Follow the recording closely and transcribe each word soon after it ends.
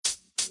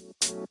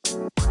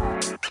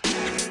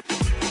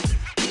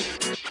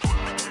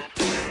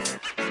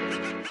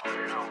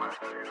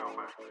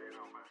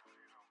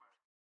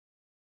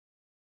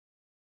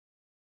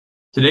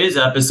Today's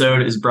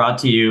episode is brought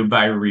to you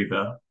by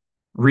Revo.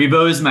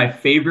 Revo is my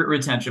favorite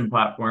retention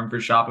platform for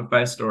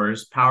Shopify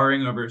stores,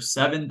 powering over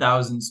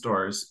 7,000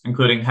 stores,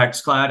 including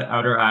Hexclad,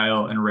 Outer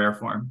Isle, and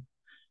Rareform.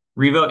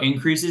 Revo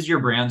increases your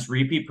brand's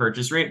repeat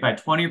purchase rate by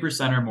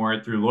 20% or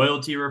more through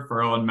loyalty,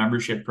 referral, and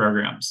membership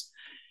programs.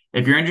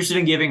 If you're interested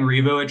in giving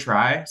Revo a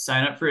try,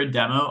 sign up for a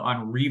demo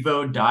on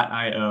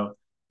revo.io.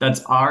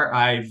 That's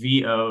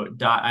RIVO.io.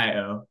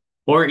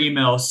 Or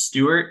email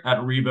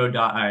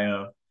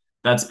Stuart@revo.io.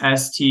 That's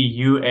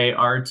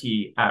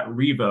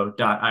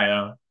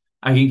STUART@revo.io.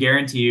 I can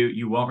guarantee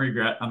you won't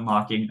regret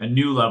unlocking a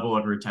new level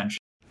of retention.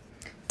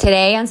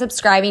 Today on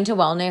Subscribing to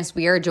Wellness,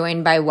 we are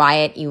joined by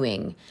Wyatt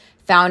Ewing,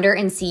 founder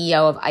and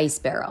CEO of Ice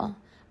Barrel.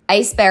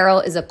 Ice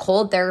Barrel is a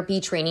cold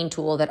therapy training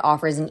tool that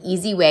offers an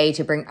easy way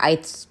to bring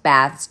ice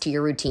baths to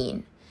your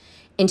routine.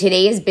 In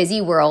today's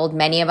busy world,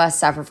 many of us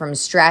suffer from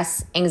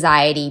stress,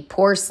 anxiety,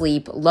 poor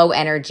sleep, low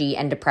energy,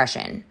 and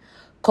depression.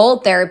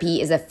 Cold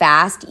therapy is a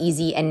fast,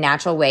 easy, and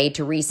natural way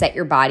to reset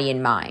your body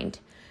and mind.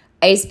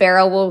 Ice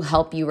Barrel will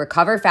help you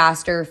recover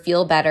faster,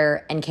 feel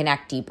better, and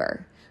connect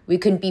deeper. We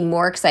couldn't be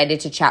more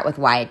excited to chat with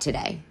Wyatt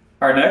today.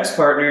 Our next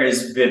partner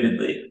is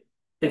Vividly.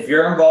 If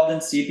you're involved in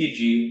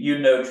CPG, you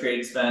know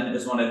trade spend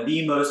is one of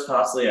the most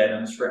costly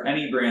items for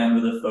any brand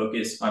with a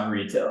focus on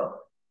retail.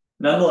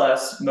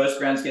 Nonetheless, most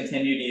brands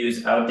continue to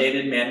use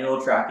outdated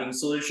manual tracking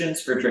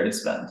solutions for trade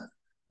spend.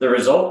 The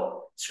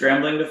result?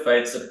 Scrambling to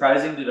fight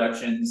surprising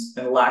deductions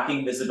and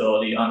lacking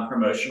visibility on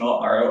promotional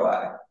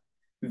ROI.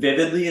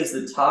 Vividly is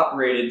the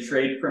top-rated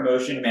trade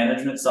promotion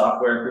management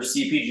software for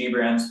CPG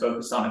brands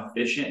focused on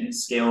efficient and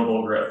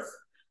scalable growth.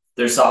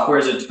 Their software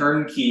is a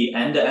turnkey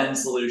end-to-end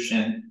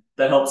solution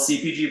that helps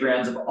CPG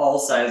brands of all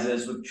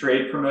sizes with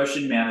trade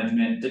promotion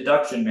management,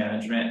 deduction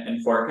management,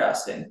 and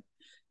forecasting.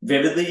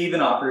 Vividly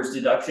even offers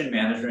deduction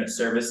management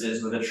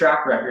services with a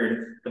track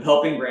record of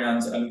helping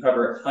brands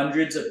uncover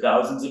hundreds of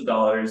thousands of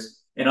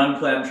dollars in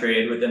unplanned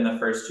trade within the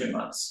first 2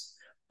 months.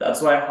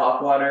 That's why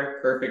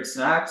Hopwater, Perfect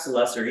Snacks,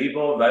 Lesser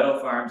Evil, Vital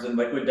Farms, and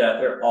Liquid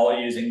Death are all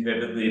using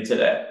Vividly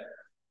today.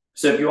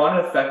 So if you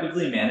want to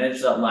effectively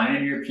manage that line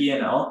in your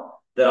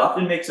P&L that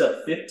often makes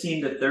up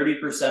 15 to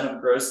 30% of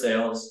gross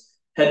sales,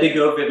 head to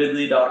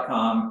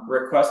govividly.com,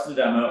 request a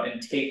demo,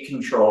 and take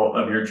control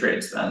of your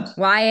trade spend.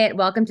 Wyatt,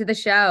 welcome to the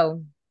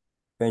show.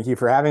 Thank you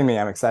for having me.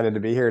 I'm excited to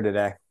be here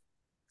today.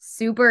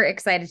 Super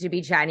excited to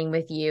be chatting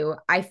with you.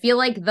 I feel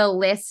like the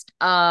list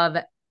of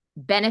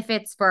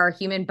benefits for our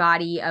human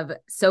body of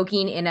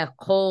soaking in a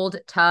cold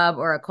tub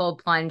or a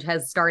cold plunge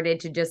has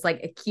started to just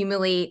like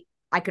accumulate.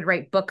 I could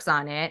write books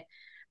on it.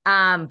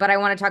 But I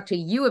want to talk to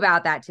you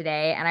about that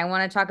today. And I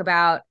want to talk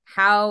about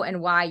how and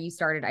why you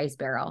started Ice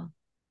Barrel.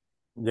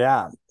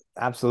 Yeah,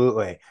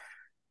 absolutely.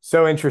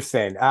 So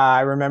interesting.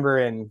 I remember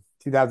in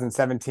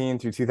 2017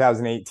 through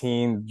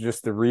 2018,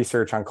 just the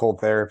research on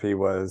cold therapy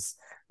was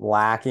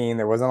lacking.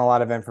 There wasn't a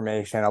lot of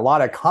information, a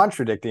lot of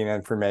contradicting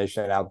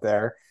information out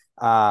there.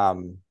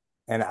 And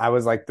I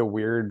was like the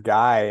weird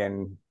guy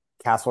in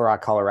Castle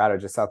Rock, Colorado,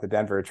 just south of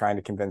Denver, trying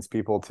to convince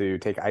people to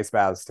take ice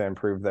baths to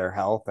improve their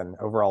health and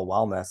overall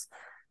wellness.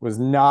 Was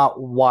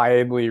not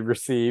widely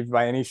received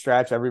by any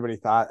stretch. Everybody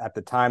thought at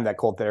the time that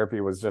cold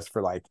therapy was just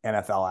for like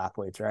NFL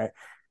athletes, right?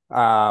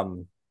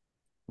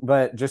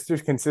 But just through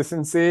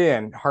consistency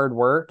and hard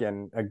work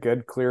and a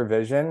good, clear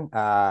vision,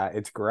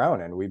 it's grown.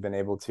 And we've been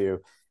able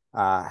to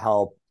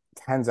help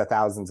tens of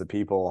thousands of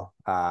people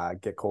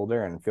get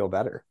colder and feel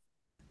better.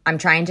 I'm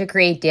trying to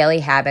create daily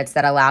habits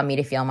that allow me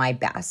to feel my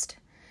best.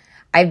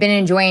 I've been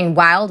enjoying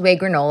Wild Whey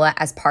granola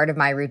as part of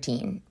my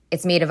routine.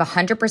 It's made of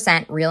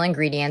 100% real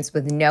ingredients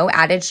with no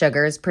added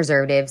sugars,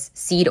 preservatives,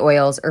 seed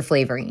oils, or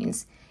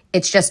flavorings.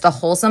 It's just a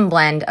wholesome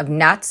blend of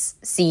nuts,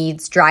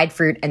 seeds, dried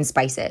fruit, and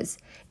spices.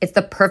 It's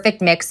the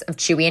perfect mix of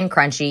chewy and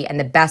crunchy and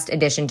the best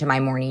addition to my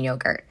morning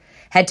yogurt.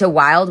 Head to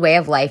Wild Way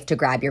of Life to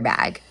grab your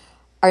bag.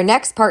 Our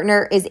next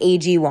partner is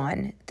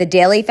AG1, the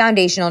daily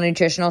foundational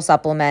nutritional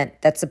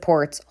supplement that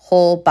supports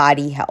whole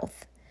body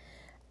health.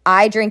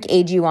 I drink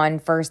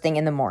AG1 first thing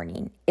in the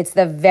morning. It's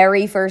the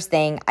very first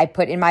thing I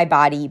put in my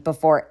body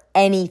before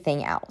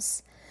anything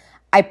else.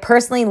 I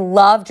personally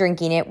love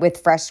drinking it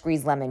with fresh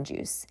squeezed lemon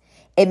juice.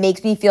 It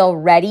makes me feel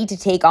ready to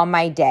take on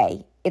my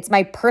day. It's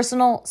my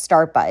personal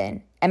start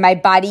button, and my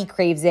body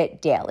craves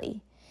it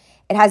daily.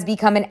 It has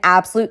become an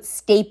absolute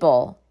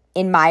staple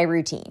in my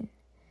routine.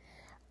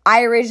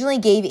 I originally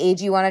gave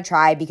AG1 a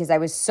try because I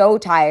was so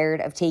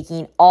tired of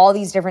taking all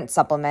these different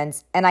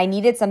supplements, and I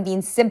needed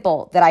something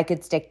simple that I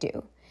could stick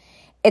to.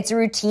 It's a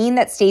routine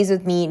that stays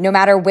with me no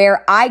matter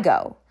where I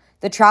go.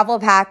 The travel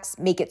packs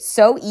make it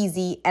so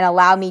easy and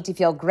allow me to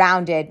feel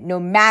grounded no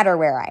matter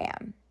where I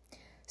am.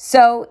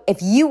 So if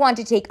you want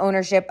to take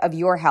ownership of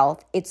your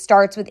health, it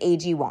starts with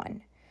AG1.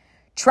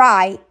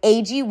 Try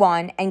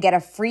AG1 and get a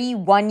free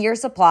 1-year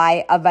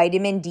supply of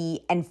vitamin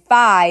D and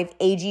 5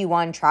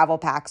 AG1 travel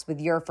packs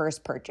with your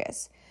first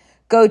purchase.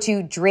 Go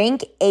to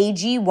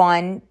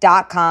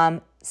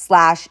drinkag1.com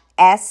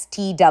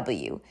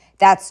drinkag1.com/STW.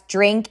 That's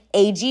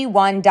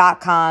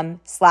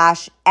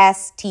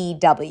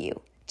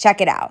drinkag1.com/STW.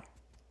 Check it out.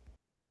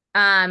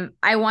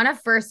 I want to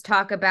first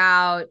talk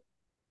about,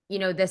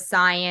 the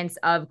science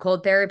of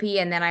cold therapy,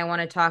 and then I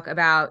want to talk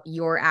about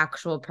your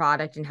actual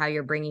product and how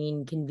you're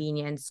bringing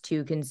convenience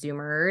to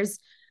consumers.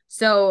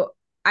 So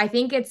I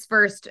think it's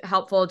first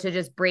helpful to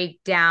just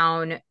break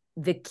down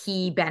the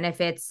key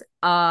benefits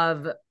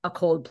of a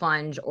cold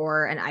plunge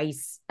or an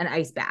ice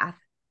bath.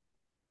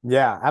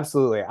 Yeah,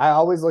 absolutely. I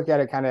always look at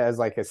it kind of as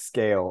like a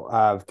scale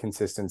of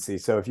consistency.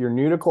 So if you're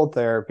new to cold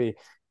therapy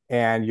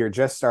and you're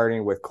just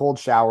starting with cold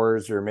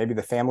showers or maybe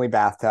the family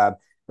bathtub,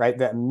 right?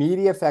 The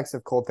immediate effects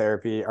of cold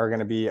therapy are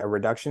going to be a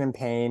reduction in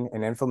pain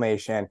and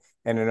inflammation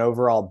and an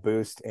overall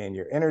boost in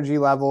your energy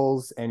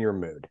levels and your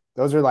mood.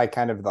 Those are like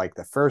kind of like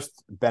the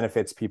first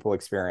benefits people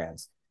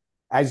experience.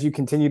 As you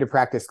continue to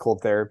practice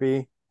cold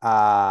therapy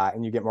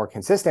and you get more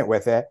consistent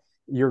with it,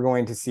 you're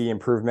going to see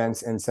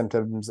improvements in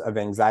symptoms of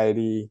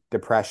anxiety,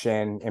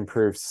 depression,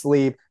 improved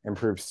sleep,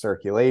 improved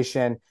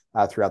circulation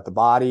throughout the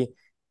body.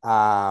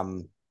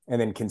 And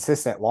then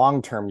consistent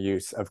long-term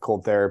use of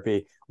cold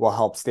therapy will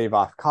help stave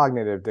off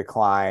cognitive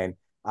decline,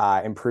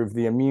 improve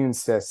the immune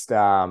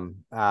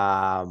system.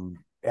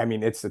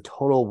 It's a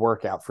total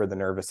workout for the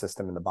nervous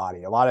system in the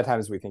body. A lot of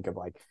times we think of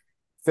like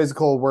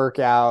physical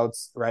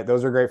workouts, right?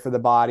 Those are great for the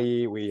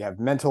body. We have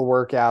mental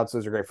workouts.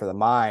 Those are great for the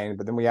mind.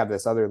 But then we have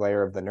this other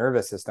layer of the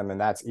nervous system, and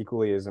that's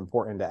equally as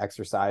important to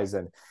exercise.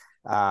 And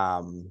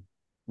so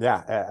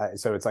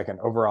it's like an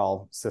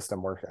overall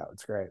system workout.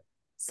 It's great.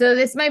 So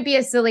this might be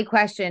a silly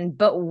question,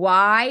 but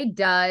why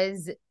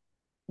does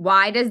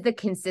the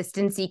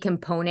consistency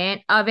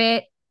component of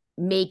it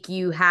make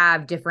you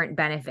have different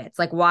benefits?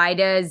 Like, why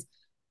does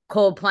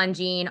cold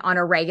plunging on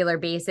a regular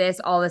basis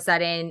all of a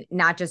sudden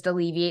not just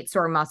alleviate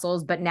sore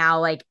muscles, but now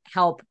like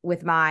help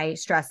with my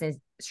stress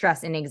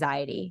and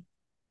anxiety?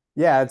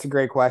 Yeah, it's a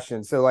great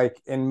question. So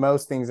like in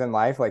most things in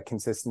life, like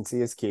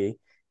consistency is key,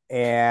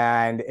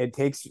 and it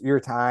takes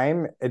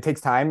time and it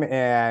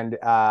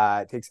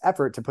takes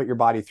effort to put your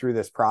body through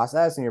this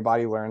process, and your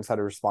body learns how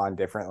to respond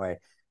differently.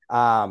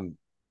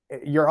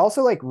 You're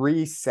also like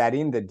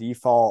resetting the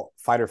default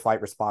fight or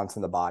flight response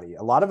in the body.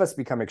 A lot of us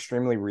become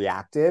extremely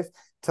reactive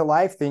to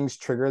life. Things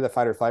trigger the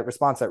fight or flight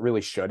response that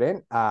really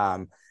shouldn't.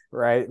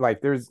 Right?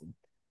 Like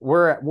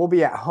we'll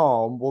be at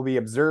home, we'll be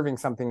observing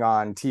something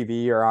on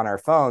TV or on our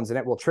phones, and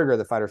it will trigger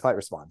the fight or flight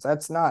response.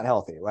 That's not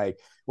healthy. Like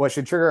what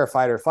should trigger a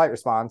fight or flight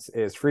response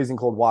is freezing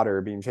cold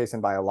water, being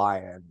chased by a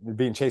lion,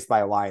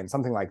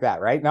 something like that,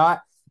 right?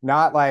 Not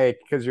like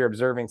because you're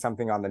observing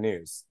something on the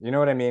news. You know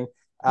what I mean?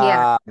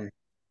 Yeah.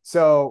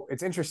 So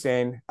it's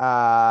interesting.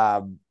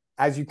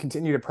 As you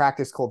continue to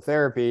practice cold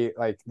therapy,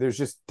 like there's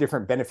just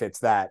different benefits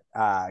that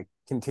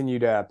continue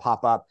to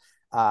pop up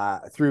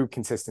through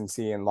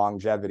consistency and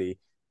longevity.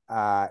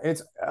 I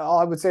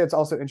would say it's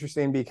also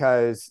interesting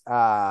because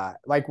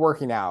like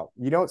working out,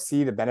 you don't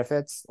see the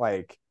benefits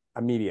like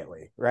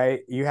immediately, right?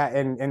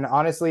 And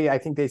honestly, I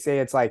think they say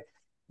it's like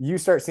you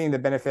start seeing the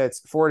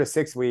benefits 4 to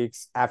 6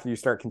 weeks after you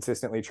start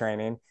consistently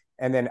training.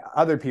 And then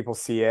other people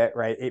see it,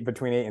 right,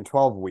 between 8 and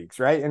 12 weeks,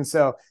 right? And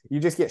so you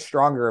just get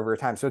stronger over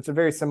time. So it's a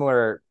very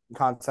similar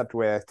concept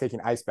with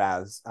taking ice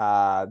baths.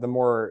 The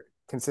more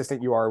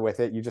consistent you are with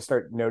it, you just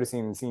start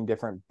noticing and seeing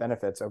different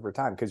benefits over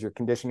time because you're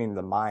conditioning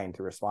the mind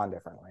to respond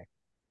differently.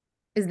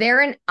 Is there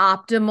an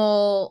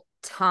optimal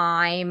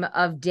time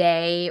of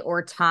day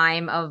or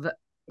time of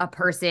a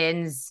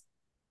person's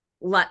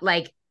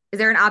like, is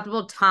there an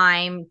optimal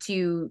time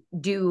to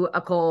do a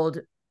cold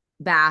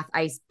bath,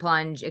 ice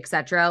plunge,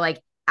 etc.?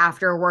 Like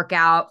after a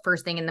workout,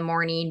 first thing in the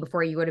morning,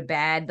 before you go to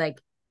bed?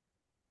 Like,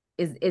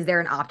 is there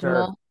an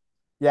optimal? Sure.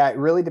 Yeah, it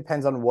really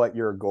depends on what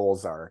your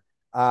goals are.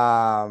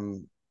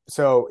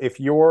 So if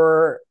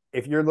you're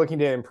looking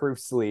to improve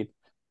sleep,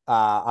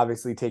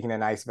 obviously taking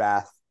an ice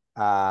bath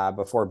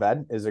before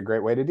bed is a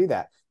great way to do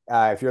that.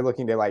 If you're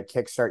looking to like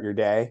kickstart your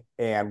day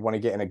and want to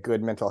get in a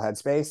good mental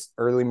headspace,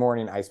 early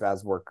morning ice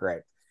baths work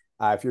great.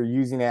 If you're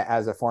using it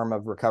as a form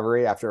of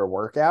recovery after a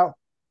workout,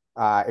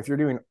 if you're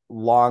doing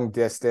long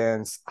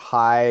distance,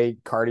 high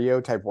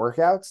cardio type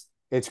workouts,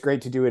 it's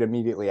great to do it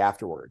immediately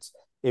afterwards.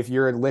 If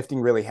you're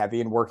lifting really heavy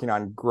and working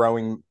on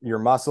growing your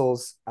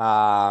muscles,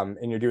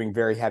 and you're doing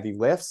very heavy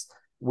lifts,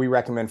 we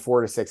recommend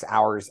 4 to 6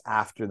 hours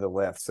after the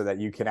lift so that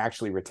you can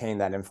actually retain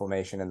that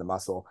inflammation in the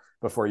muscle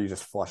before you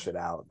just flush it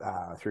out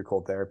through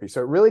cold therapy.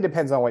 So it really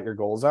depends on what your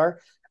goals are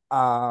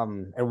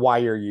and why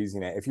you're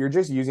using it. If you're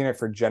just using it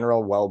for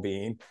general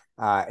well-being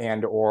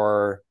and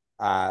or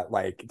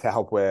like to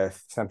help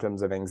with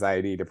symptoms of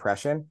anxiety,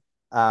 depression,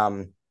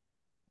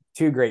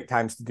 two great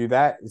times to do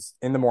that is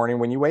in the morning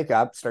when you wake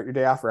up, start your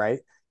day off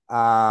right.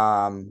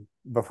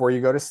 Before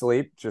you go to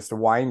sleep, just to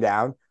wind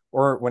down,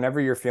 or whenever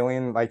you're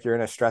feeling like you're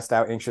in a stressed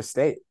out, anxious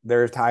state.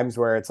 There are times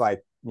where it's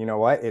like, you know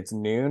what, it's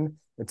noon.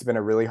 It's been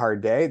a really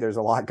hard day. There's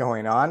a lot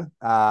going on.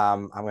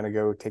 I'm going to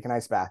go take an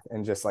ice bath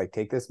and just like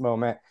take this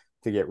moment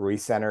to get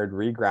recentered,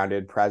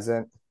 regrounded,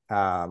 present.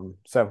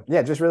 So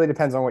yeah, it just really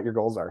depends on what your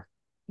goals are.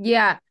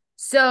 Yeah.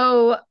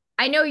 So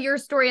I know your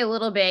story a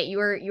little bit. You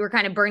were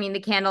kind of burning the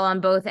candle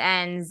on both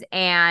ends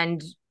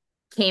and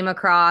came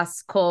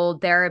across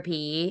cold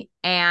therapy,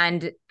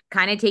 and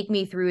kind of take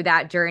me through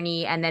that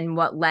journey and then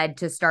what led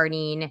to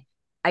starting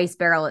Ice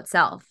Barrel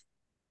itself.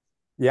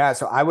 Yeah,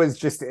 so I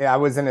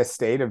was in a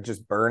state of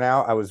just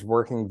burnout. I was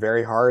working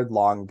very hard,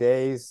 long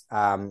days.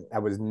 I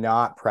was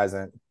not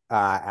present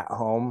at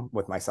home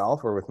with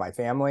myself or with my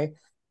family.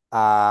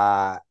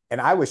 And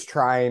I was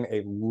trying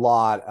a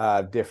lot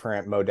of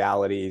different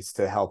modalities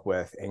to help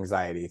with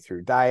anxiety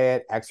through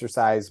diet,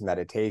 exercise,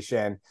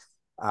 meditation,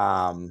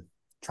 um,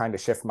 trying to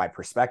shift my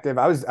perspective.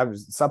 I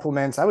was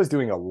supplements. I was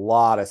doing a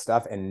lot of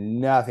stuff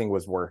and nothing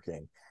was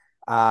working.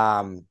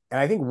 And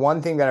I think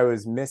one thing that I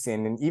was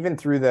missing, and even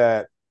through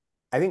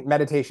I think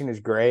meditation is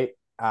great.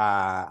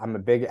 I'm a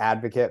big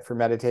advocate for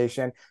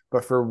meditation,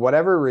 but for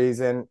whatever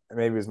reason,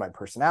 maybe it was my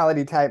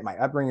personality type, my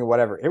upbringing,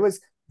 whatever, it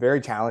was very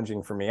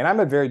challenging for me. And I'm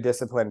a very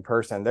disciplined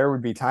person. There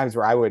would be times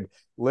where I would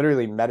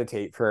literally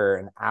meditate for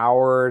an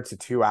hour to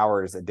 2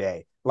 hours a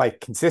day, like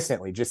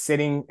consistently, just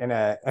sitting in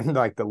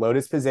like the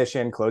lotus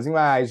position, closing my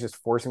eyes, just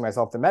forcing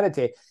myself to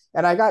meditate.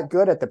 And I got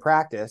good at the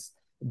practice,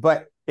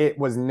 but it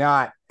was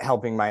not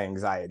helping my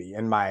anxiety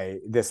and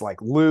this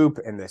like loop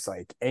and this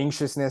like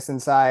anxiousness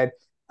inside.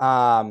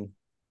 Um,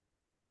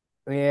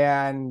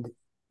 and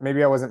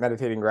maybe I wasn't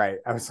meditating right.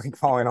 I was like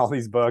following all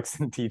these books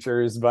and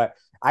teachers, but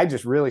I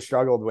just really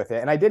struggled with it.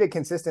 And I did it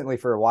consistently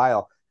for a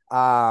while.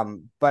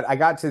 But I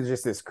got to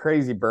just this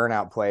crazy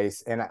burnout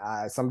place, and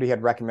somebody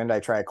had recommended I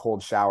try a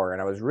cold shower,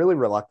 and I was really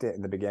reluctant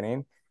in the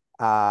beginning.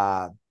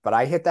 But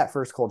I hit that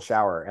first cold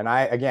shower, and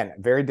again,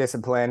 very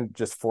disciplined,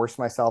 just forced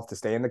myself to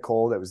stay in the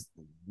cold. It was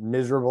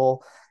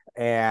miserable,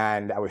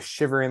 and I was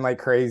shivering like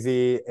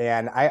crazy.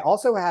 And I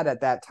also had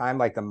at that time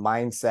like the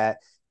mindset,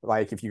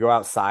 like if you go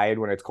outside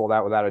when it's cold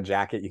out without a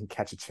jacket, you can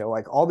catch a chill,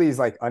 like all these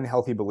like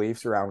unhealthy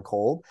beliefs around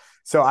cold.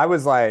 So I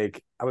was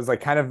like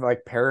kind of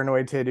like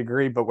paranoid to a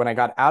degree. But when I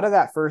got out of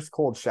that first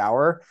cold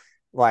shower,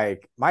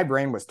 like my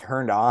brain was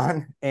turned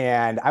on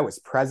and I was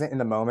present in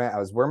the moment. I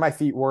was where my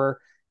feet were,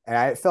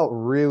 and it felt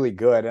really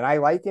good. And I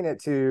liken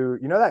it to,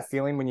 you know, that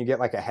feeling when you get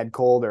like a head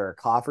cold or a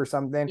cough or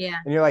something, Yeah.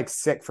 and you're like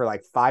sick for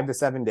like 5 to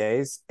 7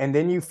 days, and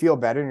then you feel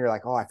better and you're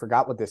like, oh, I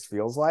forgot what this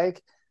feels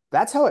like.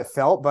 That's how it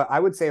felt. But I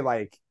would say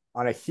like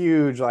on a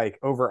huge, like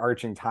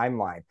overarching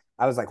timeline,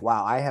 I was like,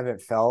 wow, I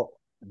haven't felt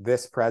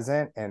this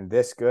present and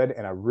this good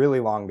in a really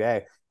long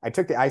day. I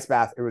took the ice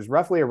bath. It was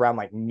roughly around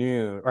like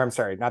noon, or I'm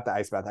sorry, not the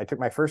ice bath. I took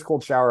my first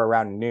cold shower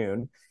around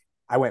noon.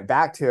 I went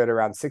back to it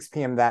around 6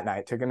 p.m. that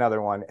night, took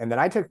another one. And then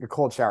I took a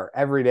cold shower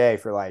every day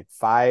for like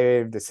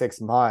 5 to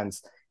 6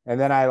 months. And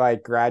then I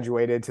like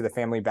graduated to the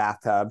family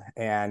bathtub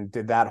and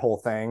did that whole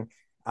thing.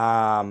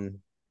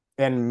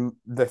 And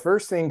the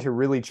first thing to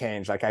really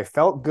change, like I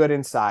felt good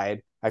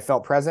inside, I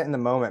felt present in the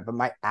moment, but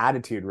my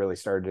attitude really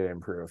started to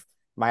improve.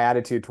 My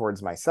attitude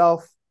towards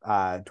myself,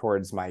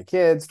 towards my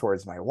kids,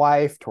 towards my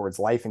wife, towards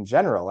life in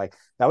general. Like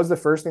that was the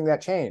first thing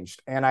that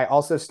changed. And I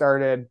also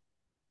started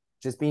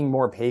just being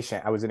more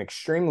patient. I was an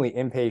extremely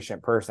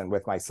impatient person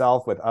with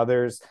myself, with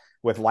others,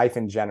 with life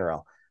in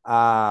general.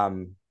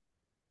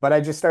 But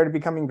I just started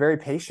becoming very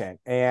patient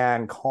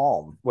and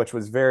calm, which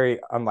was very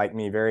unlike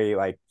me, very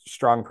like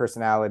strong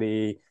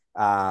personality,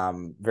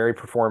 very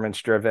performance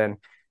driven.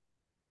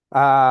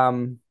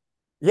 Um,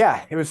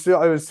 yeah, it was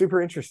super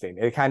interesting.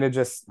 It kind of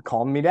just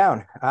calmed me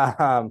down.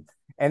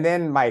 And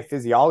then my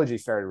physiology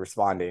started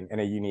responding in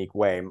a unique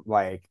way.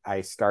 Like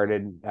I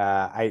struggled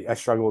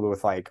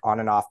with like on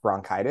and off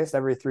bronchitis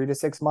every 3 to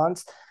 6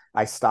 months.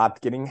 I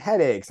stopped getting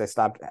headaches. I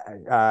stopped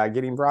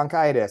getting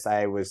bronchitis.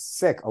 I was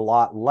sick a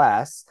lot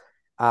less.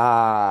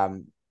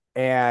 Um,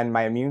 and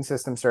my immune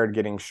system started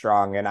getting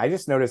strong. And I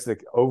just noticed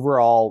that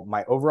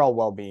my overall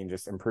well-being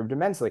just improved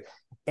immensely.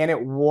 And it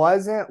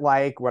wasn't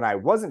like when I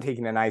wasn't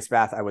taking an ice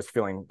bath, I was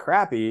feeling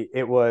crappy.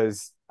 It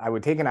was, I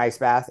would take an ice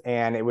bath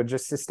and it would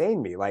just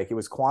sustain me. Like it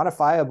was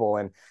quantifiable.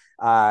 And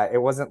it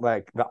wasn't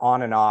like the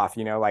on and off,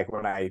 you know, like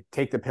when I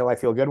take the pill, I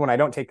feel good. When I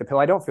don't take the pill,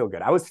 I don't feel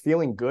good. I was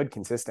feeling good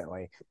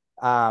consistently,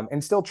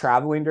 and still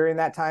traveling during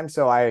that time.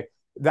 So I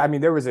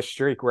mean, there was a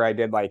streak where I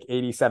did like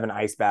 87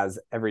 ice baths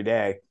every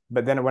day.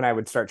 But then when I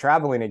would start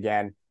traveling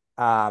again,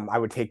 I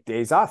would take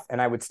days off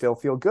and I would still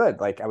feel good.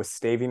 Like I was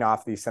staving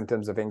off these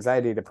symptoms of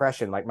anxiety,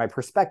 depression, like my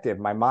perspective,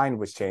 my mind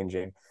was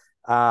changing.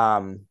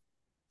 Um,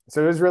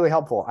 so it was really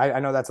helpful. I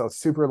know that's a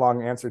super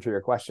long answer to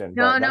your question,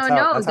 No, but no,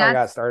 no. that's how I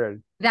got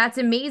started. That's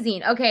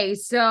amazing. Okay,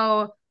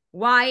 so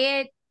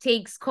Wyatt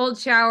takes cold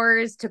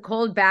showers to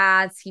cold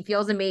baths. He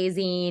feels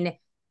amazing.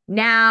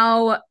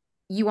 Now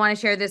you want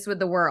to share this with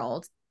the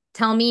world.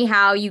 Tell me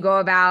how you go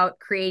about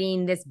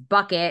creating this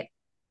bucket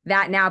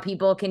that now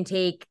people can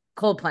take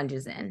cold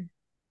plunges in.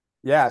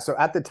 Yeah. So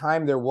at the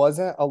time, there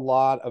wasn't a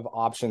lot of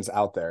options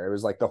out there. It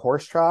was like the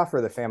horse trough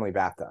or the family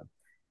bathtub.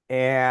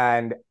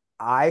 And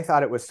I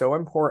thought it was so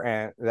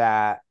important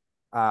that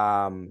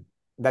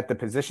the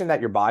position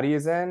that your body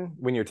is in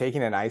when you're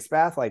taking an ice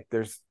bath, like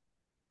there's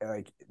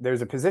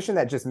a position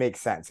that just makes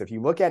sense. If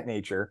you look at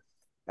nature,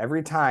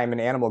 every time an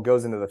animal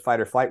goes into the fight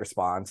or flight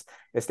response,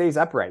 it stays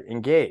upright,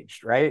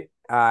 engaged, right?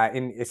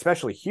 In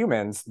especially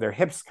humans, their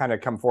hips kind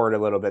of come forward a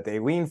little bit. They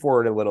lean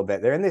forward a little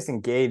bit. They're in this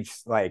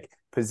engaged like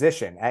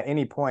position at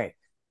any point.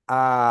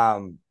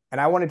 And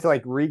I wanted to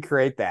like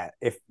recreate that.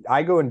 If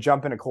I go and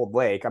jump in a cold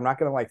lake, I'm not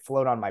going to like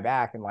float on my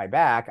back and lie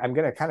back. I'm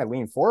going to kind of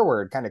lean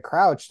forward, kind of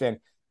crouched. And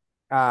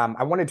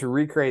I wanted to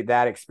recreate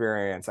that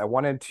experience. I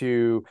wanted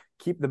to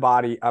keep the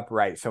body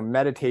upright. So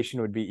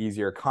meditation would be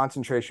easier,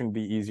 concentration would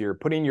be easier,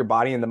 putting your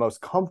body in the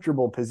most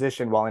comfortable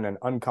position while in an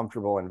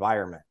uncomfortable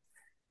environment.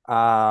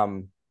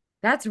 Um,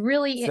 That's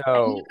really,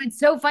 so it's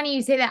so funny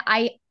you say that.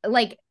 I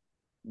like,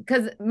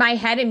 because my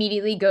head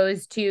immediately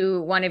goes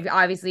to one of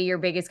obviously your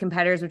biggest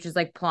competitors, which is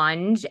like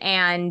plunge.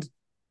 And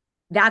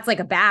that's like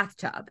a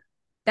bathtub.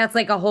 That's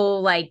like a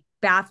whole like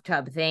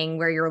bathtub thing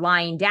where you're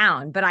lying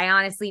down. But I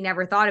honestly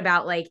never thought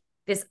about like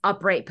this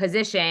upright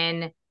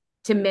position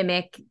to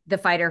mimic the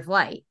fight or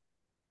flight.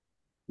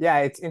 yeah,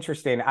 it's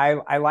interesting.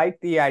 I like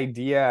the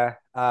idea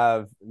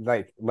of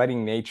like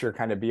letting nature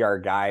kind of be our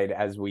guide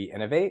as we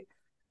innovate.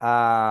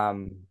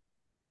 Um,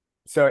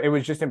 so it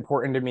was just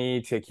important to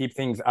me to keep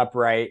things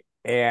upright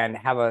and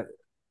have a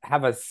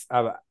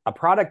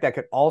product that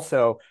could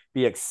also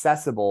be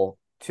accessible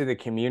to the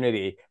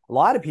community. A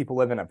lot of people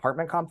live in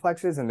apartment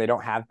complexes and they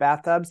don't have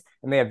bathtubs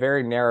and they have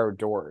very narrow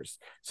doors.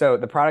 So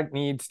the product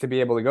needs to be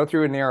able to go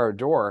through a narrow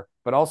door,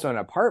 but also in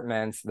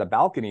apartments, the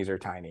balconies are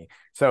tiny.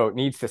 So it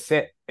needs to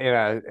sit in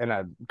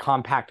a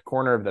compact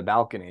corner of the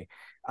balcony.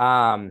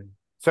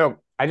 So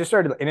I just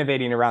started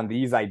innovating around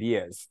these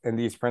ideas and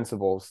these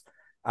principles.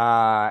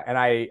 And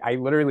I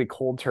literally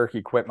cold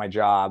turkey quit my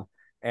job,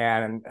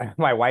 and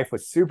my wife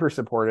was super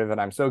supportive,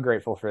 and I'm so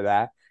grateful for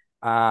that.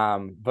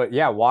 But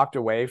yeah, walked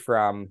away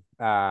from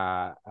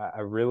a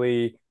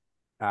really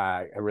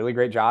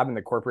great job in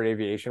the corporate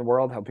aviation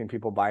world, helping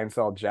people buy and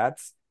sell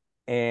jets,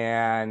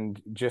 and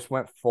just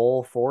went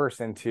full force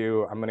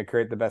into I'm going to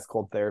create the best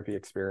cold therapy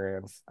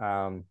experience.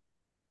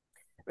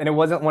 And it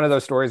wasn't one of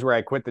those stories where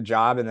I quit the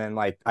job and then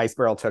like Ice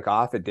Barrel took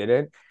off. It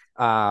didn't.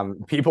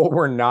 People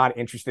were not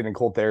interested in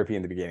cold therapy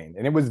in the beginning,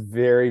 and it was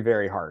very,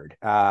 very hard.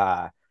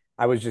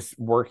 I was just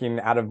working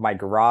out of my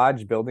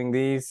garage, building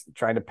these,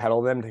 trying to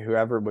peddle them to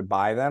whoever would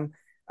buy them.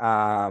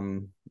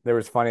 There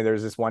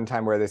was this one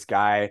time where this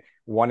guy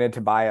wanted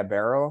to buy a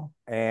barrel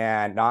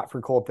and not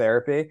for cold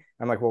therapy.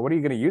 I'm like, well, what are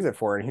you going to use it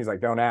for? And he's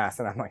like, don't ask.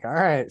 And I'm like, all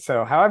right.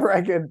 So however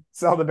I could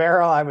sell the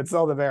barrel, I would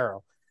sell the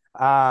barrel.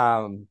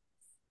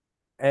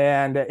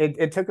 And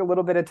it took a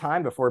little bit of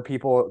time before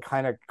people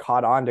kind of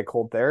caught on to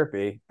cold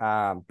therapy.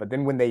 But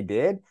then when they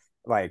did,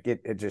 like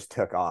it just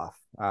took off.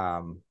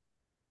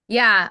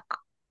 Yeah.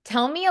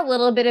 Tell me a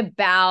little bit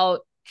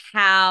about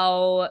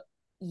how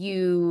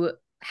you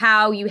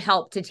how you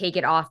help to take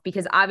it off,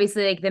 because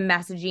obviously like the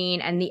messaging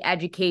and the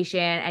education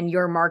and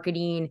your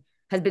marketing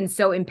has been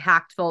so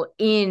impactful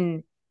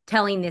in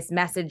telling this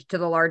message to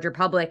the larger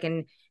public,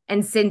 and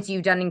since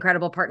you've done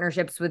incredible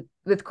partnerships with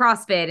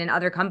CrossFit and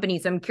other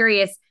companies. So I'm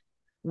curious,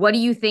 what do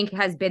you think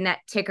has been that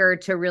ticker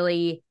to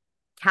really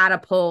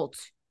catapult,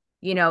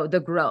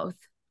 the growth?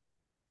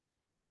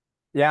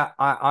 Yeah,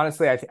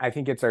 honestly, I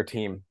think it's our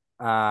team.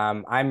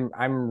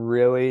 I'm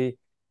really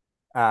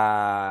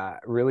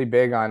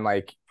big on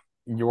like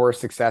your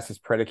success is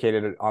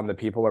predicated on the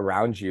people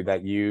around you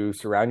that you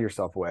surround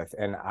yourself with,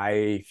 and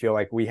I feel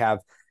like we have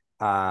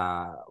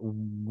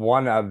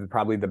one of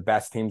probably the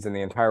best teams in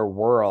the entire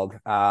world.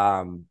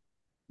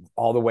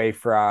 All the way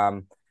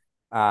from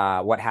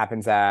what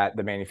happens at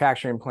the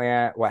manufacturing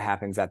plant, what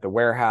happens at the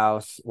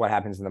warehouse, what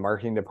happens in the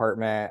marketing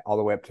department, all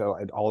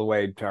the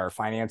way to our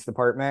finance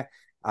department.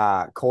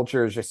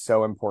 Culture is just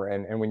so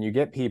important, and when you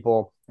get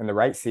people in the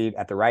right seat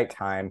at the right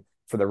time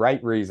for the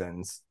right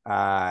reasons,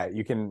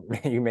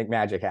 you make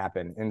magic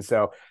happen. And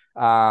so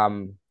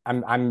I'm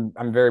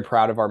very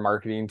proud of our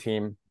marketing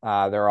team.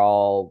 They're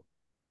all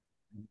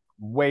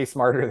way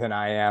smarter than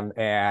I am,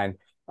 and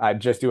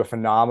just do a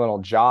phenomenal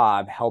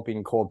job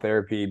helping cold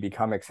therapy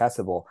become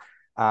accessible.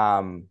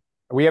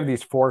 We have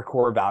these 4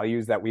 core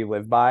values that we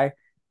live by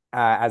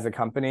as a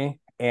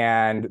company,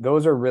 and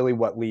those are really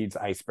what leads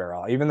Ice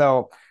Barrel. Even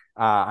though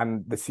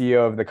I'm the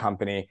CEO of the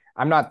company,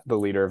 I'm not the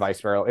leader of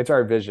Ice Barrel. It's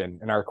our vision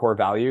and our core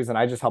values, and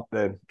I just help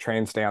the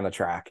train stay on the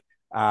track.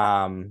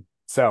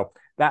 So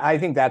that I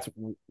think that's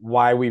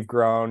why we've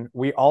grown.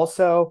 We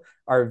also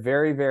are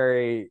very,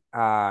 very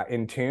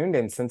in tuned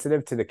and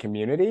sensitive to the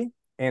community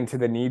and to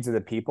the needs of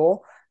the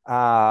people.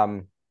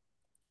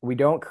 We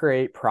don't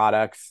create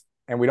products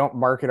and we don't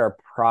market our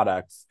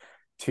products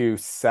to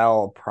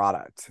sell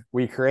product.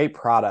 We create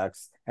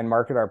products and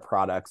market our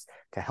products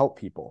to help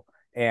people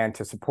and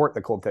to support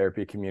the cold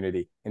therapy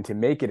community and to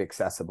make it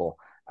accessible.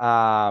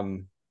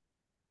 So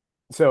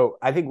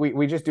I think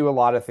we just do a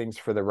lot of things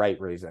for the right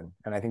reason,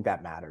 and I think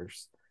that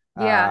matters.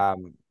 Yeah.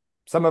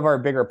 Some of our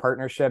bigger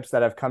partnerships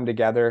that have come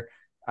together,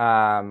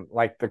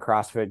 like the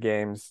CrossFit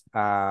Games,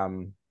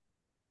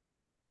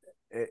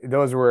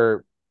 those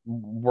were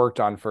worked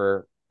on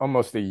for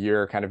almost a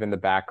year, kind of in the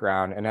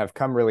background, and have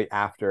come really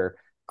after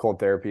cold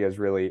therapy has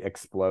really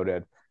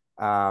exploded.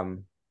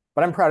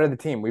 But I'm proud of the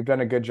team. We've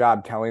done a good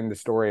job telling the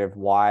story of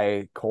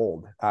why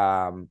cold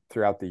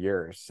throughout the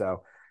years.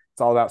 So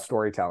it's all about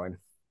storytelling.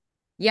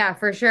 Yeah,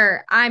 for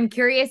sure. I'm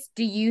curious,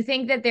 do you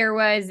think that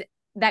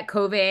that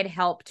COVID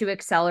helped to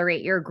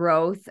accelerate your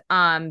growth,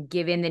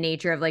 given the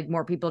nature of like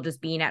more people just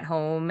being at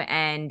home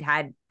and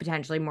had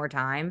potentially more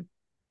time?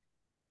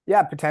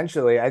 Yeah,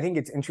 potentially. I think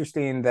it's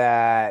interesting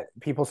that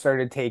people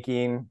started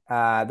taking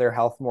their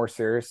health more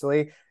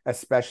seriously,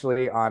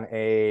 especially on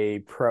a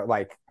pro,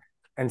 like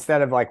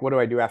instead of like, what do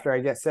I do after I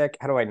get sick?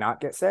 How do I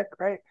not get sick?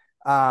 Right.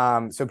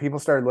 So people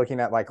started looking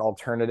at like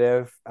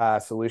alternative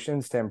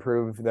solutions to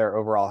improve their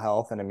overall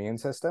health and immune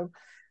system.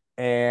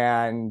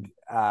 And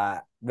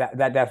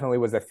that definitely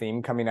was a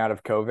theme coming out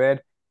of COVID.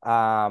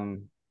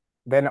 Um,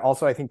 then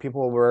also, I think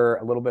people were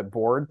a little bit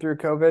bored through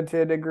COVID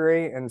to a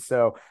degree, and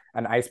so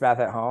an ice bath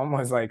at home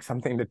was like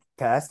something to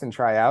test and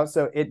try out.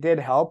 So it did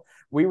help.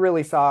 We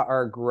really saw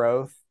our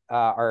growth,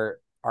 our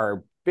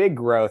big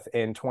growth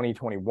in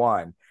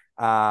 2021.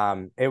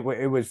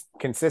 It was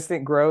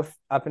consistent growth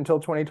up until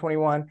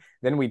 2021.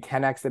 Then we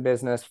 10x the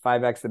business,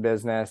 5x the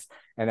business,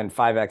 and then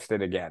 5x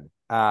it again.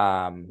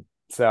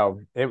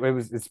 So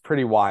it's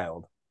pretty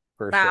wild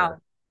for Wow.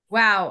 sure.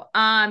 Wow.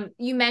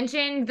 You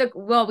mentioned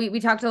we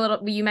talked a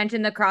little, you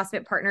mentioned the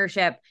CrossFit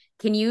partnership.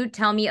 Can you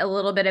tell me a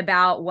little bit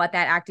about what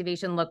that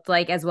activation looked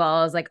like, as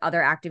well as like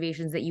other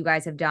activations that you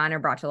guys have done or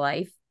brought to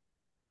life?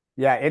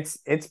 Yeah,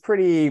 it's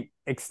pretty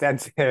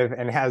extensive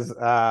and has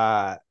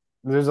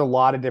there's a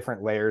lot of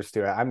different layers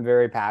to it. I'm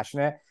very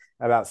passionate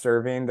about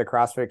serving the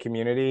CrossFit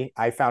community.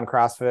 I found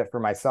CrossFit for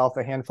myself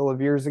a handful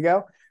of years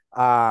ago.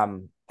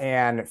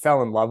 And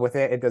fell in love with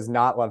it. It does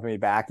not love me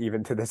back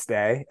even to this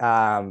day.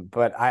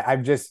 But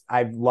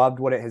I've loved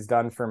what it has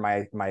done for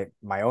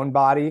my own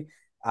body,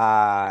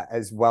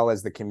 as well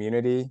as the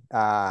community.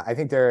 I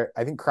think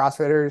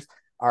CrossFitters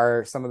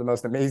are some of the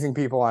most amazing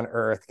people on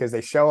earth because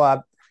they show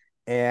up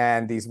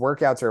and these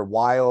workouts are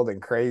wild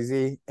and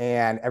crazy,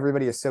 and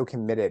everybody is so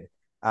committed.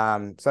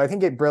 So I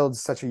think it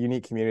builds such a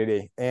unique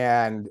community,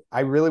 and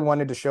I really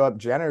wanted to show up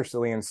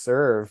generously and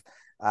serve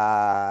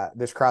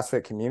this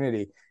CrossFit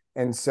community.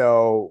 And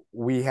so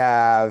we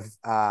have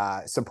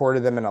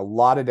supported them in a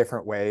lot of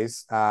different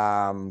ways.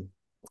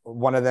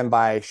 One of them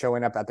by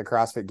showing up at the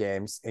CrossFit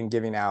Games and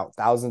giving out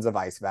thousands of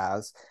ice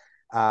baths,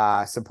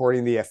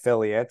 supporting the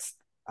affiliates.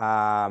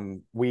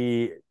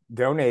 We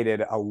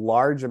donated a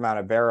large amount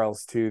of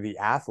barrels to the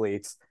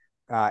athletes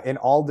in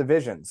all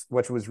divisions,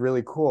 which was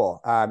really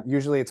cool.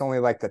 Usually it's only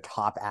like the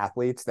top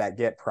athletes that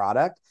get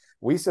product.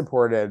 We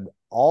supported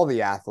all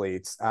the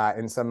athletes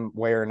in some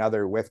way or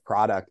another with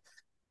product.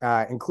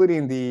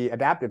 Including the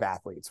adaptive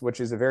athletes, which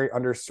is a very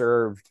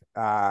underserved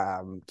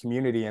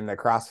community in the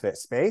CrossFit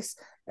space.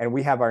 And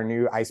we have our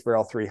new Ice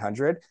Barrel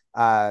 300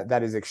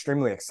 that is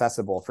extremely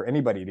accessible for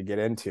anybody to get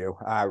into,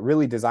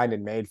 really designed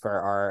and made for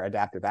our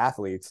adaptive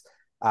athletes.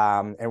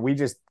 And we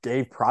just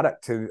gave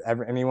product to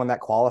anyone that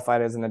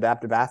qualified as an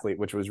adaptive athlete,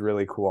 which was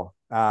really cool.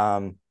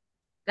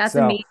 That's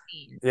So,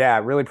 amazing.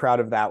 yeah, really proud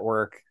of that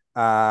work.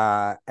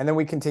 And then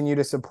we continue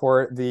to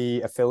support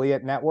the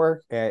affiliate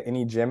network,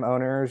 any gym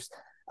owners,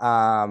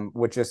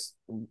 which is,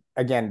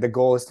 again, the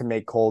goal is to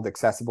make cold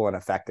accessible and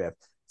effective.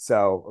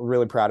 So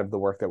really proud of the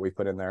work that we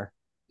put in there.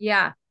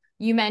 Yeah.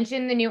 You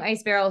mentioned the new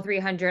Ice Barrel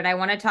 300. I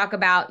want to talk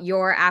about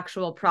your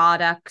actual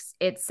products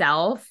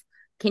itself.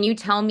 Can you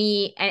tell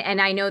me,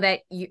 and I know that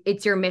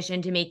it's your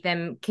mission to make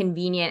them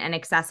convenient and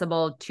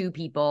accessible to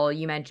people.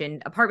 You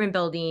mentioned apartment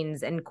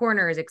buildings and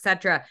corners,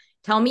 etc.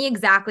 Tell me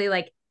exactly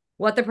like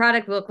what the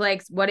product looks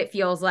like, what it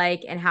feels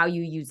like, and how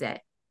you use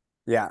it.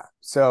 Yeah.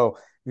 So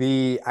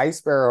the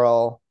Ice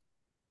Barrel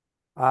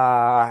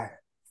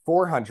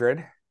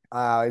 400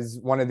 is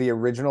one of the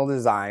original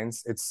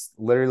designs. It's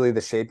literally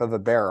the shape of a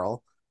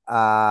barrel,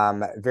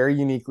 very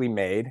uniquely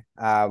made.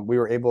 We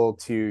were able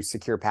to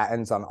secure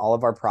patents on all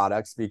of our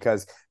products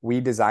because we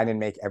design and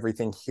make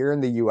everything here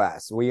in the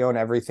US. We own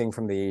everything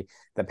from the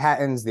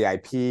patents, the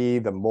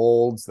IP, the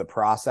molds, the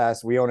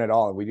process. We own it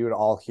all, and we do it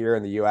all here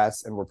in the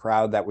US. And we're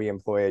proud that we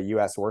employ a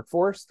US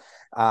workforce.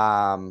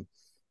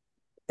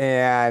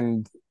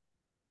 And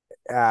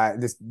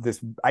this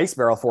Ice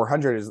Barrel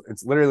 400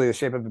 it's literally the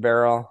shape of a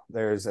barrel.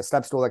 There's a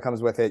step stool that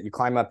comes with it. You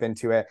climb up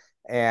into it,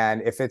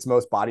 and it fits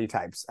most body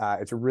types.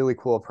 It's a really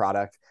cool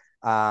product.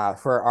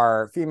 For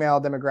our female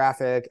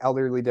demographic,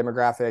 elderly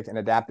demographic, and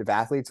adaptive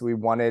athletes, we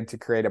wanted to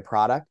create a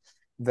product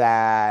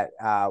that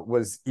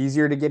was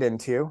easier to get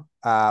into,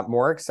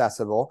 more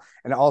accessible,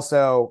 and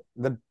also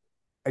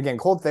again,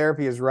 cold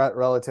therapy is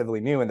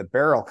relatively new, and the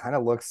barrel can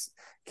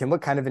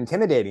look kind of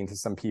intimidating to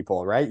some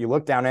people, right? You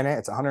look down in it,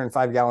 it's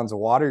 105 gallons of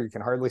water, you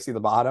can hardly see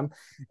the bottom.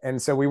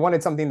 And so we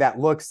wanted something that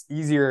looks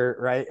easier,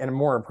 right, and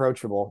more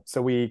approachable.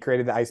 So we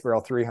created the Ice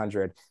Barrel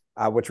 300,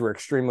 which we're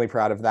extremely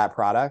proud of that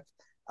product.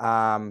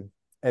 And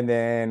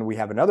then we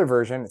have another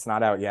version. It's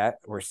not out yet.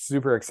 We're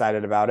super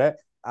excited about it.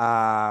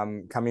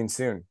 Coming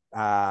soon.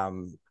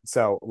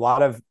 So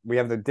we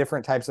have the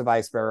different types of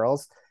ice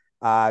barrels.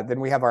 Then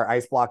we have our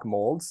ice block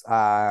molds.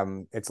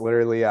 It's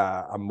literally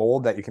a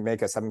mold that you can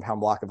make a 7-pound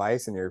block of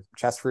ice in your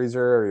chest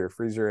freezer or your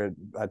freezer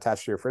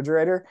attached to your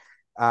refrigerator.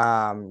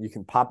 You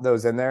can pop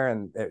those in there,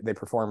 and they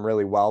perform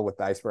really well with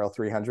the Ice Barrel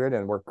 300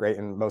 and work great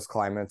in most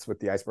climates with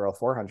the Ice Barrel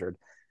 400.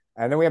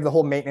 And then we have the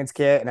whole maintenance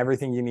kit and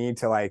everything you need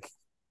to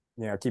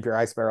keep your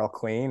ice barrel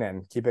clean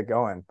and keep it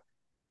going.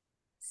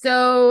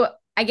 So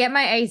I get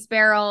my ice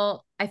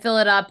barrel, I fill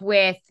it up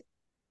with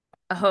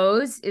a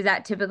hose. Is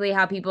that typically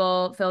how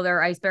people fill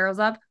their ice barrels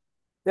up?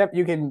 Yep,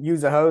 you can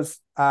use a hose.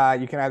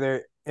 You can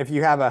either, if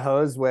you have a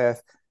hose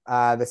with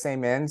the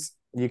same ends,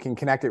 you can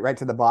connect it right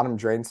to the bottom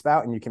drain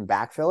spout and you can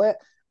backfill it,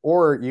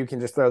 or you can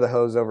just throw the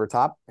hose over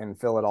top and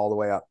fill it all the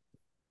way up.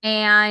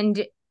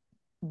 And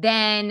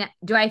then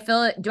do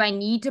I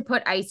need to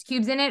put ice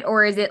cubes in it,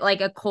 or is it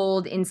like a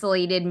cold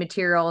insulated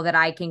material that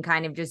I can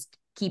kind of just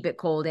keep it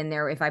cold in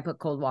there if I put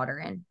cold water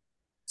in?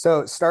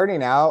 So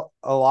starting out,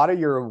 a lot of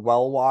your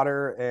well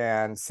water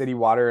and city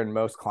water in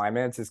most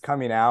climates is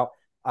coming out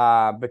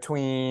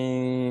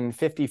between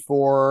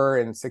 54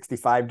 and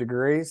 65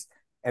 degrees.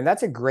 And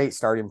that's a great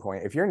starting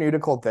point. If you're new to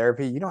cold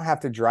therapy, you don't have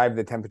to drive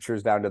the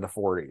temperatures down to the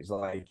 40s.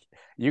 Like,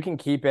 you can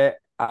keep it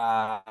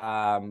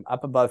up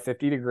above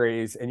 50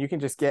 degrees and you can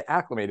just get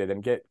acclimated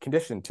and get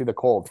conditioned to the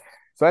cold.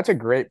 So that's a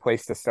great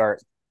place to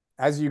start.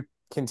 As you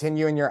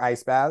continue in your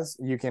ice baths,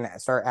 you can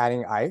start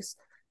adding ice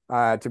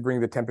to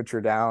bring the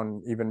temperature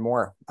down even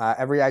more.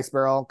 Every ice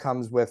barrel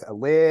comes with a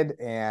lid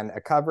and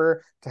a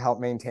cover to help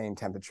maintain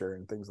temperature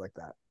and things like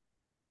that.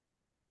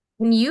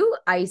 Can you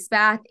ice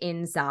bath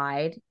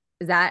inside?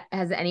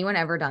 Has anyone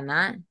ever done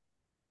that?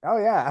 Oh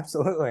yeah,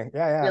 absolutely.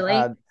 Yeah, yeah.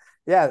 Really?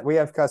 Yeah, we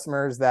have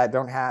customers that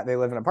they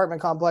live in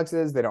apartment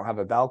complexes, they don't have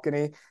a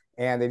balcony,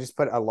 and they just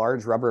put a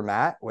large rubber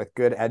mat with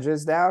good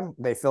edges down.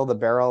 They fill the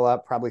barrel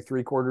up probably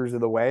 3/4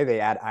 of the way. They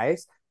add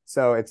ice.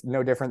 So it's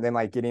no different than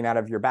like getting out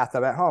of your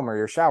bathtub at home or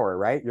your shower,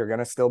 right? You're going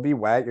to still be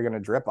wet. You're going to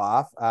drip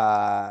off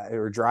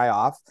or dry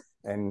off.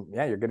 And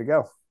yeah, you're good to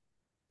go.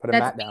 Put a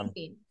That's mat down.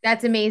 amazing.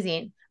 That's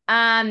amazing.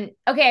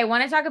 Okay, I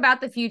want to talk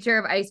about the future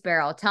of Ice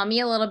Barrel. Tell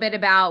me a little bit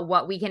about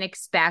what we can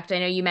expect. I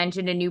know you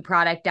mentioned a new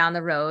product down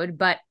the road,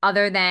 but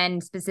other than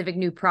specific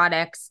new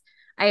products,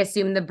 I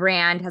assume the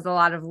brand has a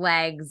lot of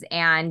legs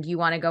and you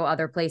want to go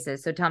other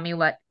places. So tell me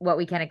what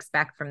we can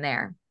expect from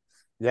there.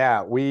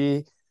 Yeah,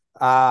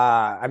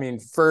 I mean,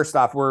 first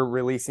off, we're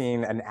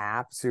releasing an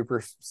app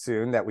super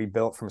soon that we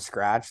built from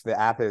scratch. The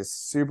app is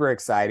super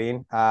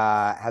exciting,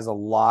 has a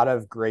lot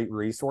of great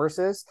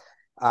resources,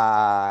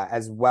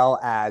 as well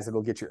as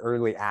it'll get you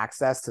early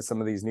access to some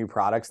of these new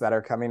products that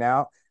are coming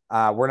out.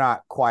 We're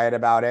not quiet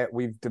about it.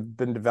 We've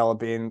been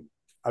developing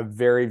a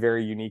very,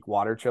 very unique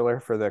water chiller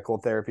for the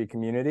cold therapy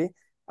community,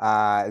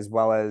 as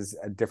well as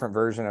a different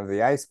version of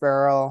the ice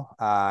barrel,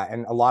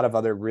 and a lot of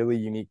other really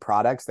unique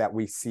products that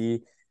we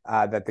see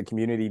that the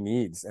community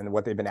needs and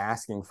what they've been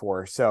asking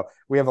for. So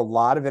we have a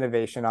lot of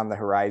innovation on the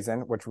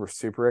horizon, which we're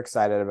super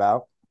excited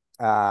about.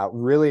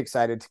 Really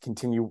excited to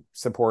continue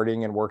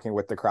supporting and working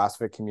with the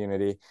CrossFit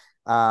community.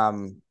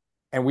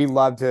 And we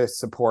love to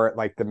support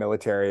like the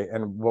military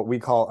and what we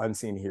call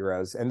unseen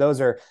heroes. And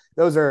those are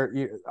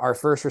our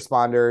first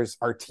responders,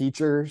 our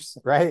teachers,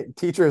 right?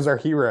 Teachers are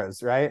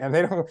heroes, right? And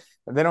they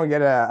don't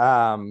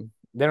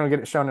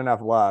get shown enough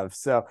love.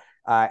 So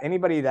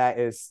anybody that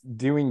is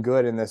doing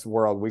good in this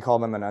world, we call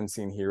them an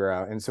unseen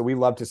hero. And so we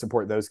love to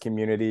support those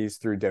communities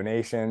through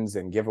donations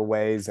and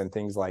giveaways and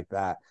things like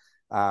that.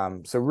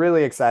 So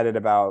really excited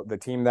about the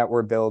team that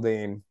we're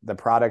building, the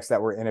products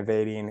that we're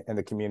innovating, and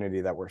the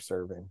community that we're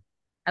serving.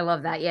 I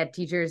love that. Yeah,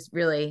 teachers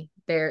really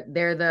they're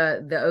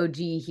the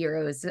OG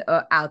heroes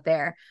out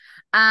there.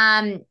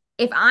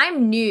 If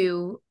I'm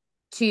new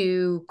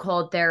to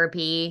cold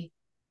therapy,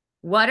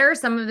 what are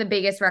some of the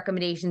biggest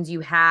recommendations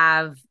you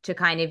have to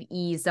kind of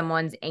ease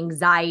someone's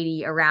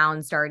anxiety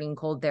around starting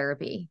cold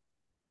therapy?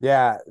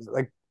 Yeah,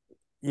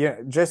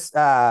 just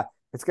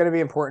it's going to be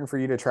important for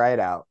you to try it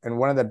out. And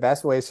one of the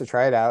best ways to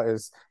try it out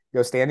is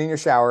go stand in your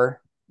shower,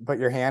 put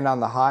your hand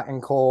on the hot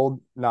and cold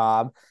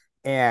knob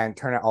and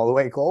turn it all the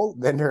way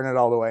cold, then turn it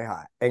all the way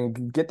hot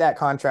and get that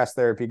contrast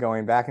therapy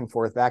going back and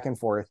forth, back and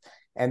forth.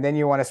 And then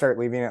you want to start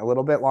leaving it a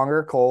little bit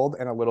longer cold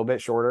and a little bit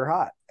shorter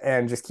hot.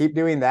 And just keep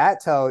doing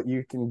that till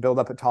you can build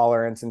up a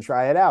tolerance and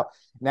try it out.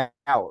 Now,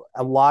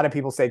 a lot of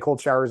people say cold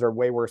showers are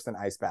way worse than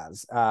ice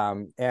baths.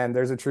 And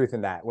there's a truth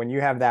in that. When you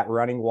have that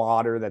running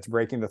water that's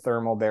breaking the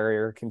thermal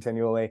barrier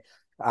continually,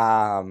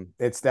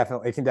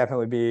 it can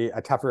definitely be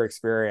a tougher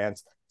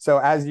experience. So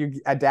as you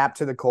adapt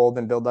to the cold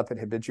and build up an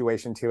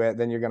habituation to it,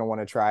 then you're going to want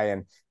to try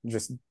and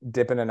just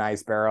dip in an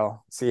ice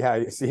barrel, see how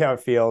it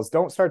feels.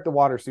 Don't start the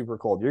water super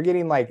cold. You're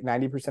getting like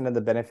 90% of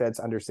the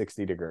benefits under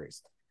 60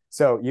 degrees.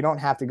 So you don't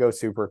have to go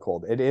super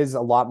cold. It is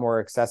a lot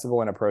more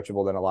accessible and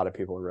approachable than a lot of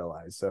people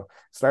realize. So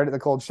start at the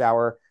cold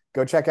shower.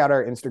 Go check out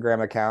our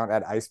Instagram account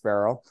at Ice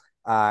Barrel,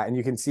 and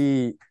you can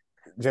see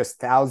just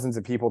thousands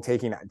of people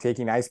taking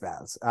ice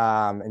baths,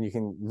 and you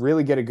can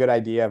really get a good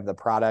idea of the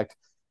product,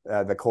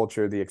 the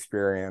culture, the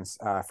experience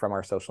from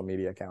our social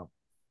media account.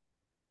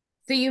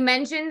 So you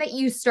mentioned that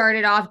you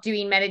started off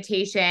doing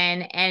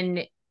meditation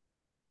and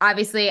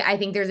obviously, I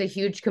think there's a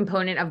huge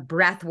component of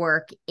breath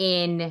work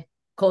in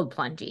cold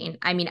plunging.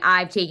 I mean,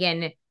 I've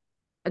taken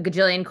a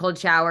gajillion cold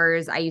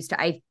showers. I used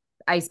to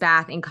ice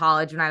bath in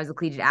college when I was a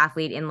collegiate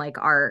athlete in like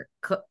our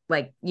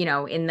like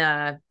in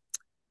the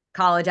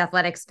college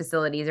athletics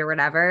facilities or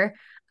whatever.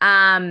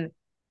 Um,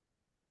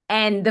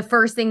 and the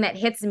first thing that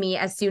hits me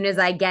as soon as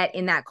I get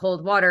in that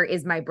cold water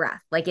is my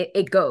breath. Like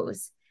it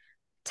goes.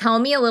 Tell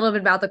me a little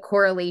bit about the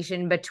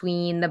correlation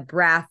between the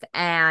breath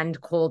and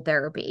cold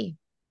therapy.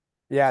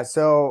 Yeah,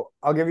 so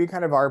I'll give you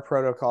kind of our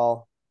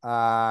protocol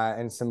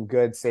and some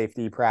good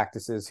safety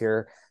practices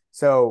here.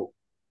 So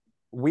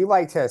we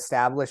like to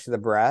establish the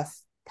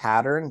breath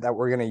pattern that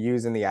we're going to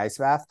use in the ice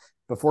bath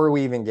before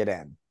we even get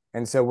in.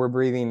 And so we're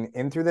breathing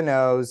in through the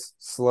nose,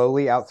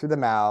 slowly out through the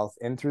mouth,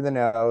 in through the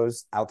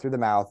nose, out through the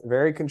mouth,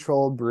 very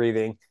controlled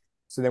breathing.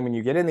 So then when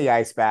you get in the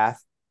ice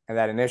bath and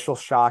that initial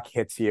shock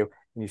hits you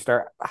and you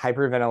start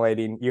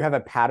hyperventilating, you have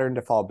a pattern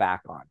to fall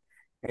back on.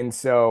 And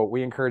so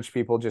we encourage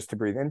people just to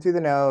breathe in through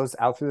the nose,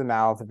 out through the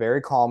mouth, very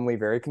calmly,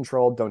 very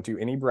controlled. Don't do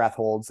any breath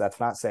holds. That's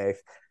not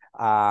safe.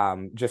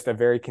 Just a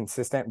very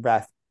consistent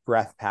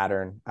breath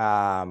pattern.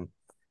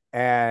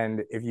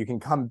 And if you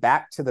can come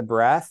back to the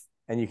breath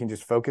and you can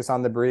just focus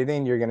on the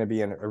breathing, you're going to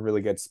be in a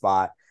really good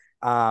spot.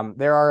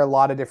 There are a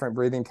lot of different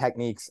breathing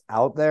techniques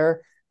out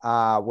there.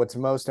 What's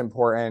most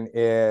important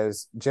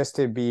is just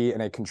to be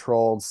in a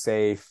controlled,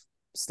 safe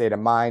state of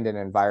mind and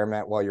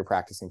environment while you're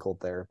practicing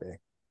cold therapy.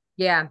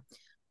 Yeah.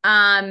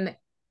 Um,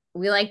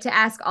 we like to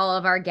ask all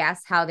of our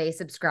guests how they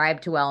subscribe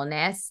to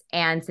wellness.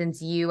 And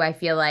since you, I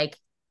feel like,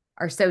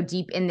 are so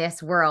deep in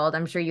this world,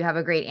 I'm sure you have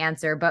a great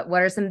answer. But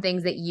what are some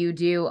things that you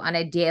do on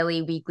a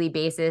daily, weekly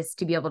basis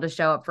to be able to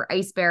show up for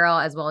Ice Barrel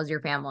as well as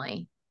your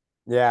family?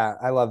 Yeah,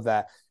 I love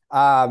that.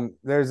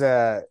 There's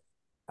a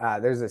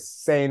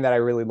saying that I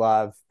really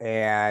love,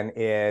 and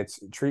it's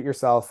treat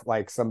yourself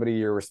like somebody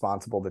you're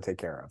responsible to take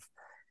care of.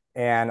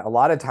 And a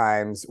lot of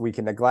times we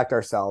can neglect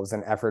ourselves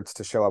in efforts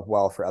to show up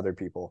well for other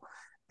people.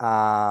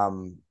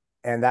 Um,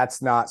 and that's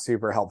not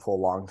super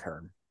helpful long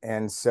term.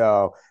 And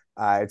so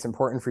it's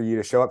important for you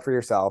to show up for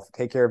yourself,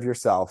 take care of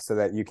yourself so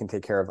that you can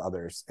take care of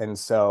others. And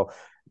so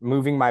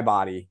moving my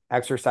body,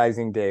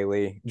 exercising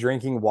daily,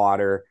 drinking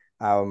water,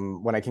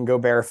 when I can go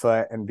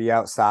barefoot and be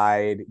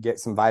outside, get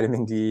some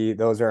vitamin D,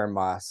 those are a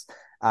must.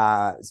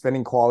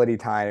 Spending quality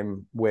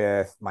time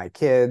with my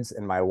kids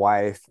and my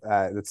wife.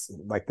 That's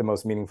like the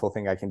most meaningful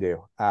thing I can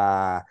do.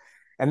 And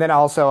then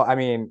also, I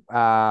mean,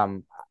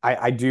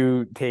 I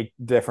do take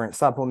different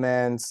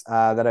supplements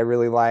that I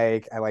really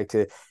like. I like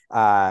to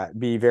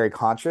be very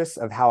conscious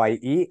of how I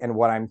eat and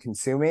what I'm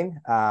consuming.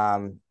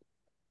 And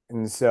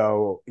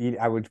so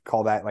I would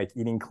call that like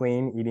eating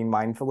clean, eating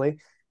mindfully.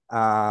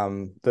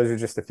 Those are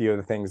just a few of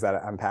the things that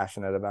I'm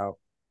passionate about.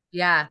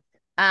 Yeah.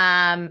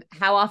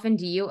 How often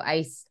do you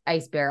ice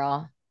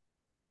barrel?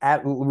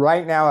 At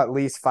right now, at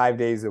least 5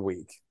 days a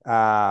week.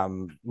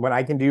 When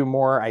I can do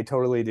more, I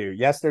totally do.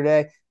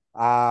 Yesterday,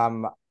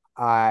 I'm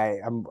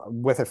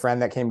with a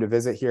friend that came to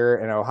visit here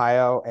in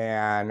Ohio,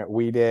 and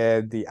we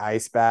did the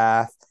ice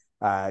bath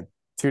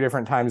 2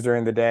 different times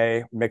during the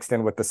day, mixed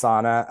in with the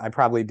sauna. I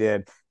probably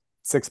did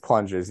 6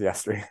 plunges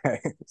yesterday.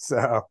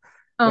 So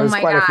Oh there's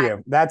my quite a God.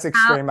 few. That's How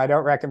extreme. I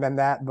don't recommend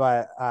that,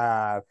 but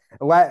I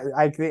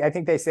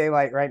think they say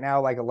like right now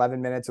like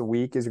 11 minutes a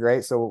week is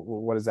great. So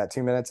what is that?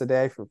 2 minutes a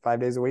day for 5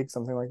 days a week,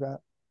 something like that.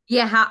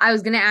 Yeah, how I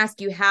was gonna ask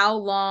you, how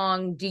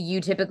long do you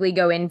typically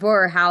go in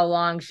for, or how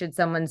long should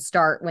someone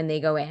start when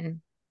they go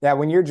in? Yeah,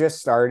 when you're just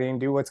starting,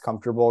 do what's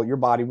comfortable. Your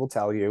body will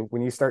tell you.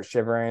 When you start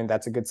shivering,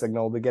 that's a good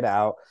signal to get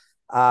out.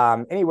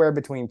 Anywhere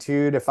between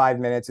 2 to 5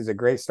 minutes is a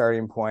great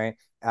starting point.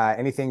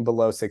 Anything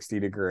below 60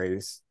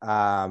 degrees.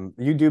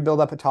 You do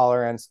build up a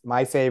tolerance.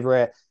 My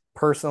favorite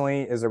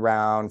personally is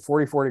around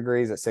 44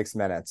 degrees at 6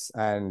 minutes,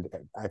 and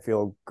I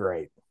feel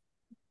great.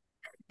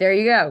 There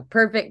you go.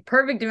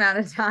 Perfect amount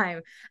of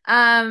time.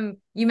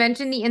 You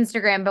mentioned the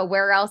Instagram, but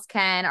where else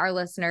can our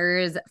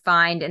listeners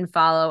find and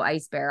follow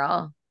Ice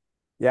Barrel?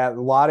 Yeah, a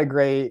lot of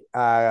great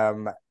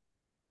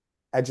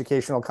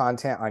educational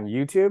content on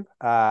YouTube.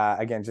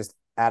 Again, just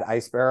at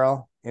Ice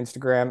Barrel,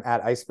 Instagram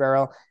at Ice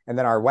Barrel, and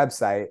then our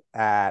website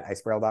at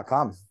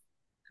icebarrel.com.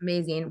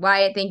 Amazing.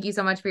 Wyatt, thank you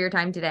so much for your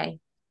time today.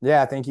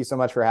 Yeah, thank you so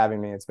much for having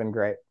me. It's been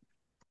great.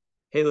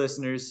 Hey,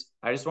 listeners,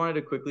 I just wanted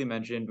to quickly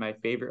mention my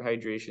favorite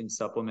hydration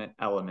supplement,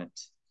 Element.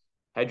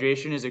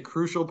 Hydration is a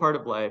crucial part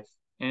of life,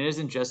 and it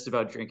isn't just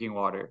about drinking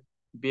water.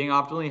 Being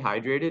optimally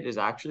hydrated is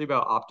actually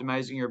about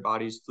optimizing your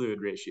body's fluid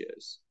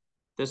ratios.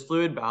 This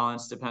fluid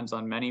balance depends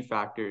on many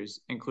factors,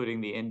 including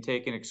the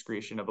intake and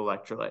excretion of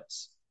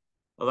electrolytes.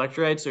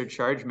 Electrolytes are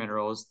charged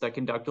minerals that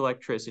conduct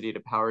electricity to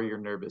power your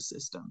nervous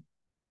system.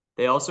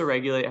 They also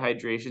regulate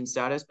hydration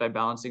status by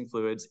balancing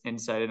fluids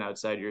inside and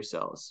outside your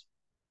cells.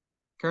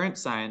 Current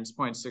science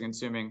points to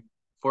consuming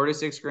 4 to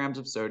 6 grams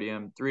of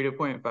sodium,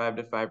 3.5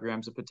 to 5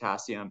 grams of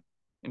potassium,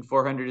 and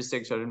 400 to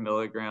 600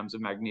 milligrams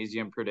of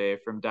magnesium per day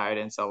from diet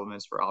and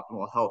supplements for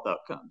optimal health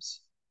outcomes.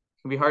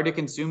 It can be hard to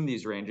consume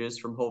these ranges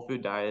from whole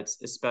food diets,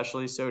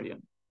 especially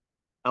sodium.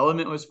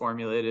 Element was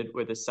formulated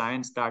with a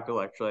science-backed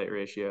electrolyte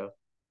ratio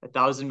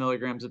 1,000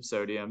 milligrams of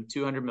sodium,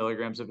 200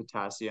 milligrams of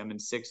potassium,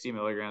 and 60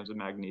 milligrams of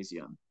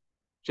magnesium.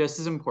 Just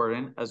as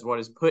important as what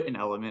is put in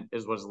element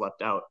is what is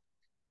left out.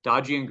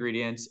 Dodgy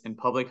ingredients and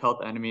public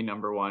health enemy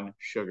number one,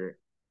 sugar.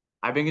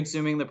 I've been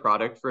consuming the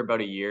product for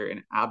about a year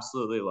and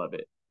absolutely love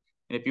it.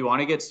 And if you want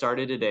to get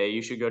started today,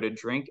 you should go to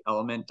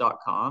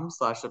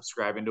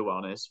drinkelement.com/subscribing to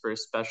wellness for a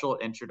special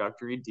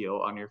introductory deal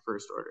on your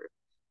first order.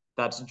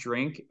 That's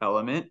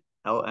drinkelement,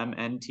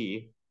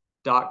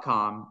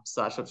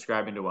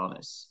 LMNT.com/subscribing to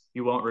wellness.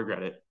 You won't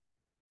regret it.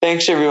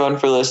 Thanks everyone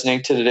for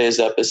listening to today's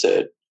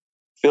episode.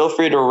 Feel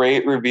free to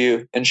rate,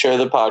 review, and share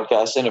the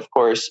podcast. And of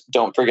course,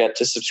 don't forget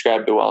to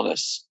subscribe to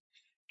Wellness.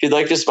 If you'd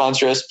like to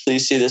sponsor us,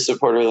 please see the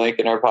supporter link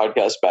in our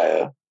podcast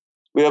bio.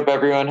 We hope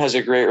everyone has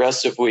a great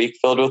rest of week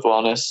filled with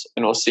wellness,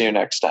 and we'll see you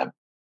next time.